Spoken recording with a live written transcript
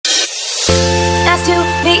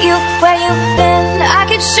meet you where you've been. I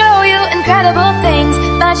could show you incredible things.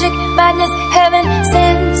 Magic, madness, heaven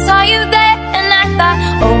sent. Saw you there and I thought,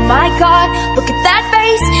 oh my God, look at that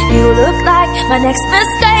face. You look like my next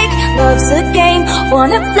mistake. Love's a game,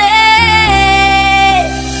 wanna play.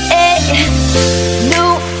 New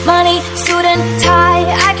money, suit and tie.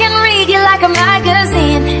 I can read you like a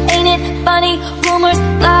magazine. Ain't it funny, rumors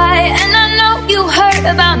lie. And I know you heard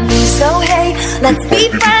about me, so hey, let's be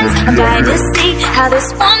friends. I'm dying to see how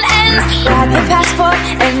this one ends. Grab your passport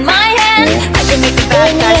in my hand. I can make the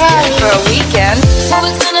bad guys good for a weekend. So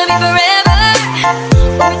it's gonna be forever,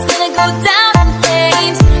 or it's gonna go down in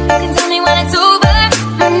flames. You can tell me when it's over,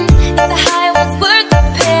 if the high was worth the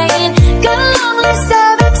pain. Got a long list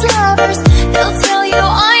of ex-lovers, they'll tell you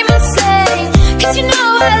I'm insane. Cause you know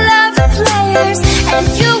I love the players, and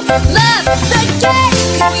you love the game.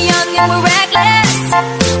 Cause we're young and we're reckless,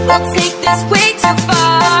 we'll take this way too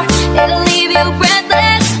far. It'll leave you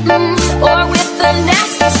breathless, or with a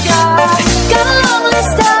nasty scar. Got a long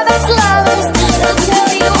list of ex-lovers, they'll tell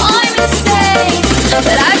you I'm insane.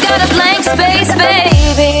 But I've got a blank space,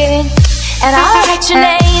 baby, and I'll write your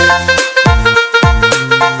name.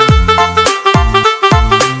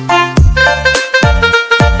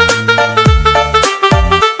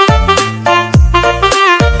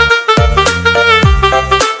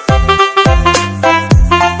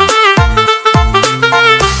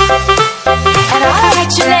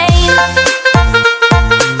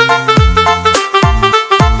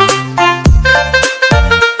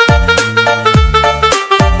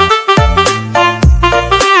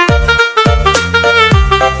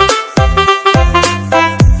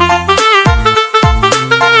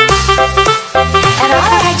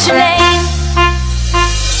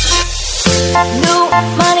 New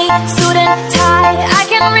money, suit and tie. I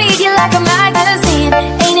can read you like a magazine.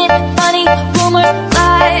 Ain't it funny, rumors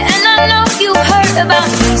lie. And I know you heard about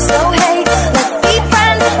me, so hey, let's be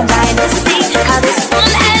friends. I'm dying to see how this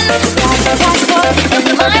one ends. Got the passport in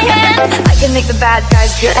my hand. I can make the bad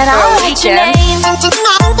guys good and I'll write your name.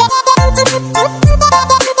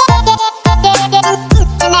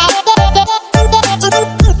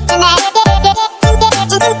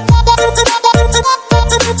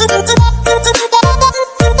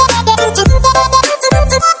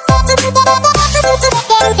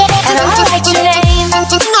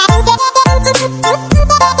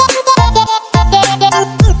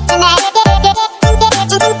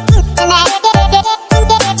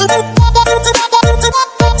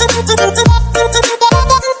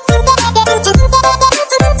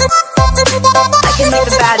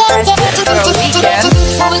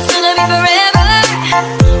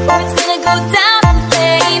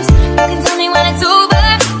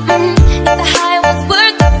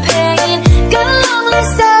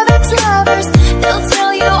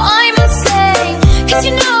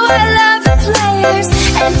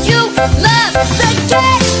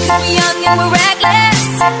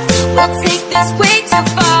 We'll take this way too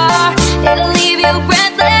far. It'll leave you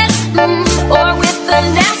breathless, or with a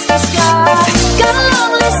nasty scar. Got a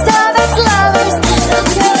long list of ex-lovers, they'll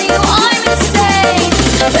tell you I'm insane.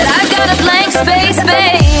 But I've got a blank space,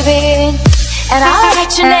 baby, and I'll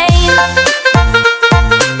write your name.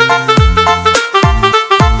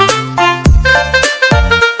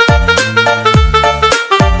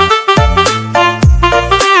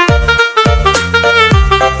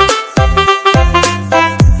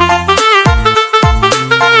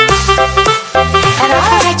 And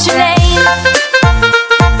I'll write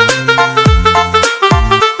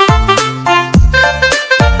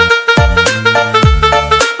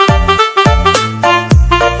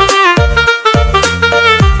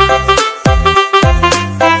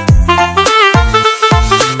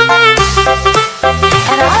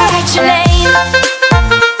your name.